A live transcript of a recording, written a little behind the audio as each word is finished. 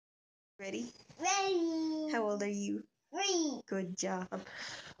Ready? Ready. How old are you? 3. Good job.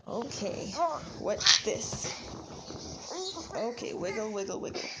 Okay, what's this? Okay, wiggle, wiggle,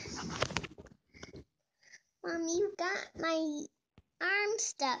 wiggle. Mom, you got my arm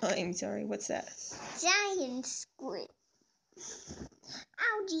stuck. I'm sorry, what's that? Giant squid.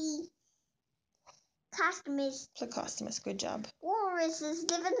 Ouchie. Costumus. Plecostomus, good job. Walruses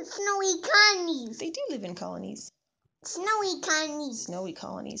live in snowy colonies. They do live in colonies. Snowy colonies. Snowy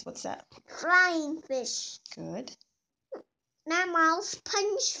colonies, what's that? Flying fish. Good. Mammals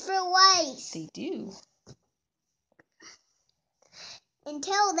punch for waves They do.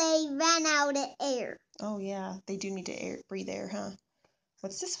 until they run out of air. Oh yeah, they do need to breathe air, huh?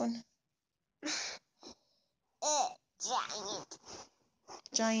 What's this one? Giant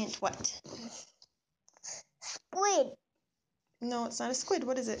Giant what? squid. No, it's not a squid.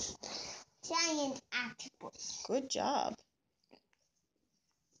 What is it? Giant octopus. Good job.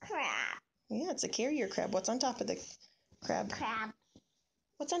 Crab. Yeah, it's a carrier crab. What's on top of the crab? Crab.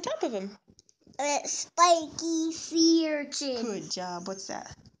 What's on top of him? Spiky sea urchin. Good job. What's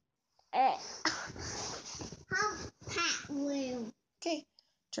that? Humpback whale. Okay,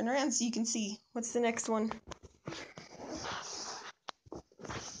 turn around so you can see. What's the next one?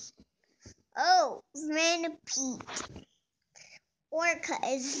 Oh, centipede.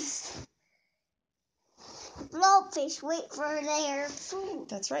 Orcas. Blowfish wait for their food.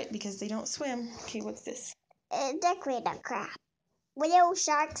 That's right, because they don't swim. Okay, what's this? Decorator crab. Whale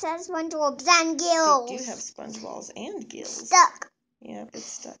sharks have SpongeBob and gills. They do have sponge balls and gills. Stuck. Yep, it's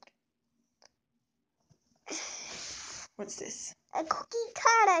stuck. What's this? A cookie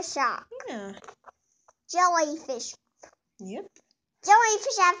cutter shark. Yeah. Jellyfish. Yep.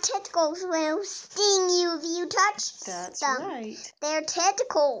 Jellyfish have tentacles will sting you if you touch That's them. right. They're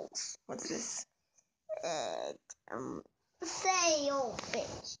tentacles. What's this?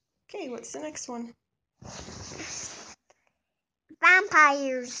 Sailfish. Okay, what's the next one?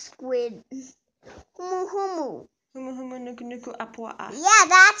 Vampire squid. Humu humu. Humu humu nuku nuku apua. Yeah,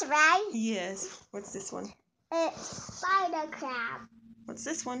 that's right. Yes. What's this one? Spider crab. What's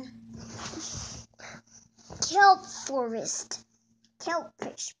this one? Kelp forest.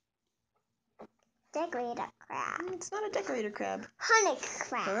 Kelpfish. Decorator crab. It's not a decorator crab. Hermit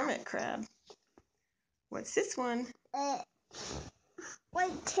crab. Hermit crab. What's this one?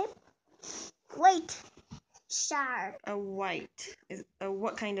 White shark. A white.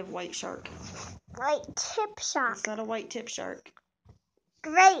 What kind of white shark? White tip shark. It's not a white tip shark.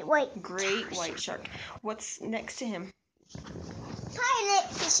 Great white. Great white shark. What's next to him? Pilot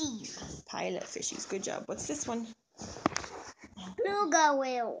fishies. Pilot fishies. Good job. What's this one? Beluga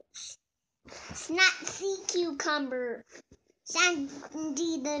whales. Snap sea cucumber.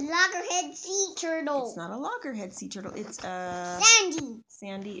 Sandy the loggerhead sea turtle. It's not a loggerhead sea turtle. It's Sandy.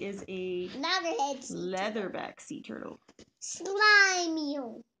 Sandy is a Loggerhead sea leatherback sea turtle. Slimy.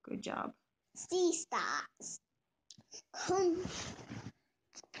 Good job. Sea stars.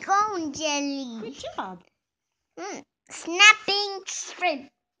 Cone jelly. Good job. Snapping shrimp.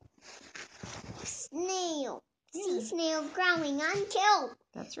 Snail. Yeah. Sea snail growing on kelp.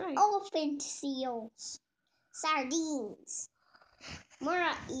 That's right. Elephant seals. Sardines.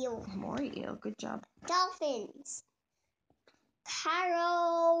 Moray eel. Moray eel. Good job. Dolphins.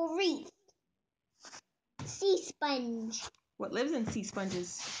 Coral reef. Sea sponge. What lives in sea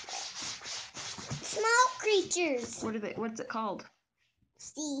sponges? Small creatures. What's it called?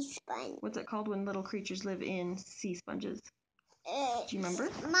 Sea sponge. What's it called when little creatures live in sea sponges? Do you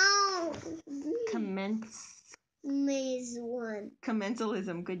remember? Small.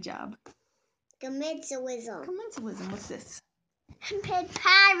 Commensalism. Good job. Commensalism. Commensalism. What's this? Humphead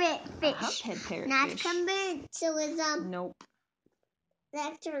parrotfish. Humphead parrotfish. Not commensalism. Nope.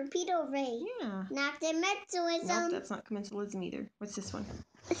 That's torpedo ray. Yeah. Not commensalism. Nope, that's not commensalism either. What's this one?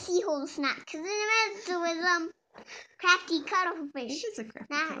 A seahorse. Not commensalism. Crafty cuttlefish. It is a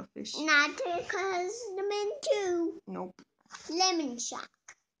crafty cuttlefish. Not because the men too. Nope. Lemon shark.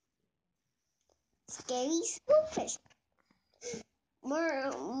 Scary spoonfish.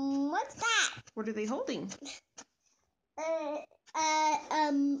 What's that? What are they holding?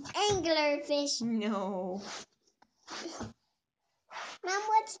 Anglerfish. No. Mom,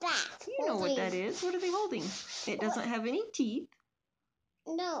 what's that? You know what that is. What are they holding? It doesn't have any teeth.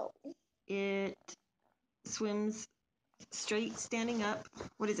 No. It swims straight, standing up.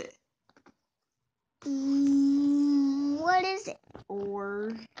 What is it? What is it?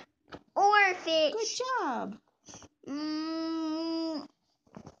 Oarfish. Good job.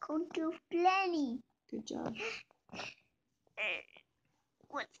 Plenty. Good job.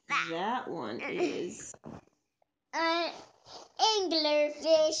 What's that? That one is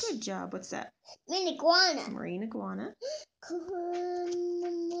Anglerfish. Good job. What's that? Marine iguana. Marine iguana.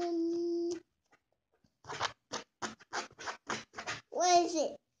 What is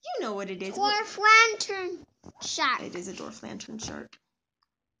it? You know what it is. Dwarf lantern shark. It is a dwarf lantern shark.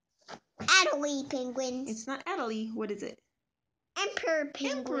 Adelie penguins. It's not Adelie. What is it? Emperor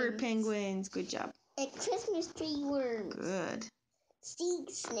penguins. Emperor penguins. Good job. A Christmas tree worm. Good. Sea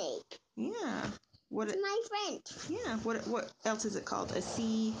snake. Yeah. It's my friend. Yeah. What else is it called? A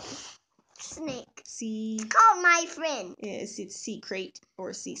sea Snake. sea. It's called my friend. It's sea crate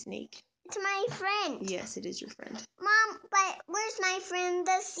or sea snake. It's my friend. Yes, it is your friend. Mom, but where's my friend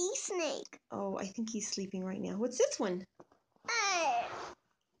the sea snake? Oh, I think he's sleeping right now. What's this one?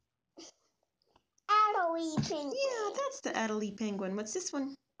 Adelie penguin. Yeah, that's the Adelie penguin. What's this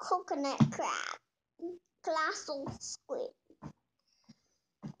one? Coconut crab. Colossal squid.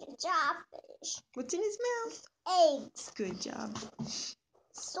 Jawfish. What's in his mouth? Eggs. Good job.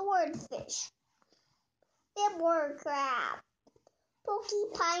 Swordfish. Fibbler crab.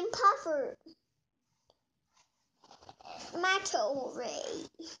 Porcupine puffer. Manta ray.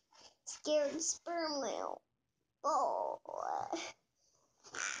 Scared sperm whale. Oh.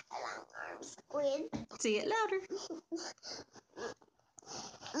 Long arm squid. Say it louder.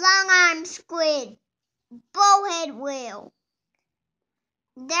 Long arm squid. Bowhead whale.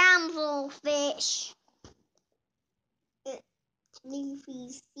 Damselfish. Leafy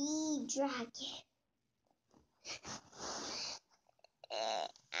sea dragon.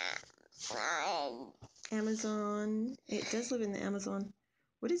 Amazon. It does live in the Amazon.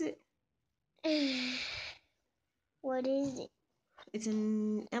 What is it? What is it? It's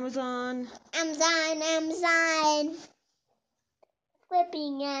in Amazon. Amazon.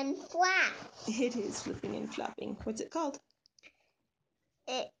 Flipping and flap. It is flipping and flapping. What's it called?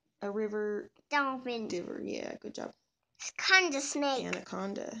 A river Dolphin. diver. Yeah, good job. Conda snake.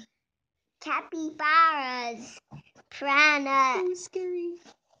 Anaconda. Capybaras. Piranha. Oh, scary.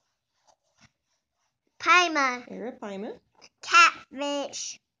 Pima. Arapaima.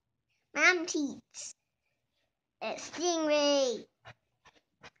 Catfish. Mantees. Stingray.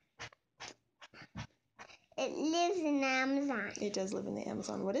 It lives in the Amazon. It does live in the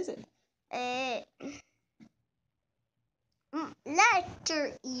Amazon. What is it?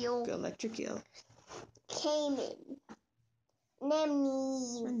 Electric eel. Electric eel. Caiman.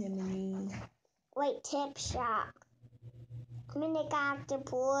 Anemone. Anemone. White tip shark. Minic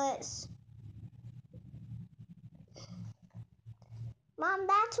octopus. Mom,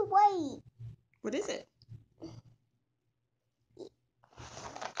 that's white. What is it?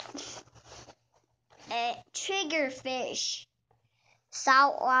 Triggerfish.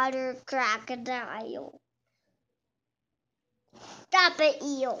 Saltwater crocodile. Gulper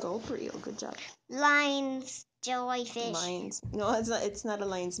eel. Gulper eel. Good job. Lion's jellyfish. Lions. No, it's not. It's not a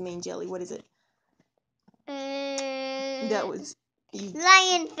lion's mane jelly. What is it? That was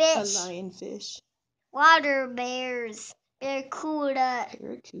lionfish. a lionfish. Water bears. Barracuda.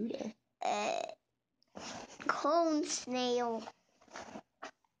 Barracuda. Cone snail.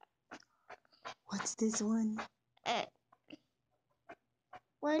 What's this one?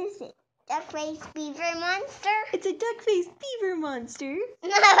 What is it? Duck-faced beaver monster? It's a duck-faced beaver monster.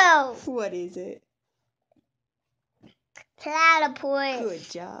 No. What is it? Platypus. Good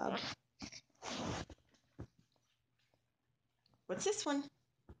job. What's this one?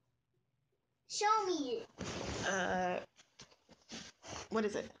 Show me it. What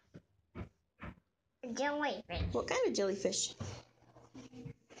is it? Jellyfish. What kind of jellyfish?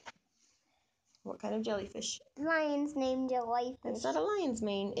 What kind of jellyfish? Lion's named jellyfish. It's not a lion's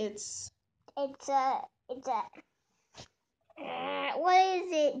mane. It's a. What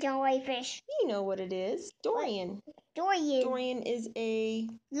is it, jellyfish? You know what it is. Dorian. Dorian. Dorian is a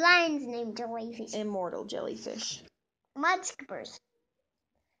lion's named jellyfish. Immortal jellyfish. Mudskippers.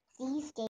 These days.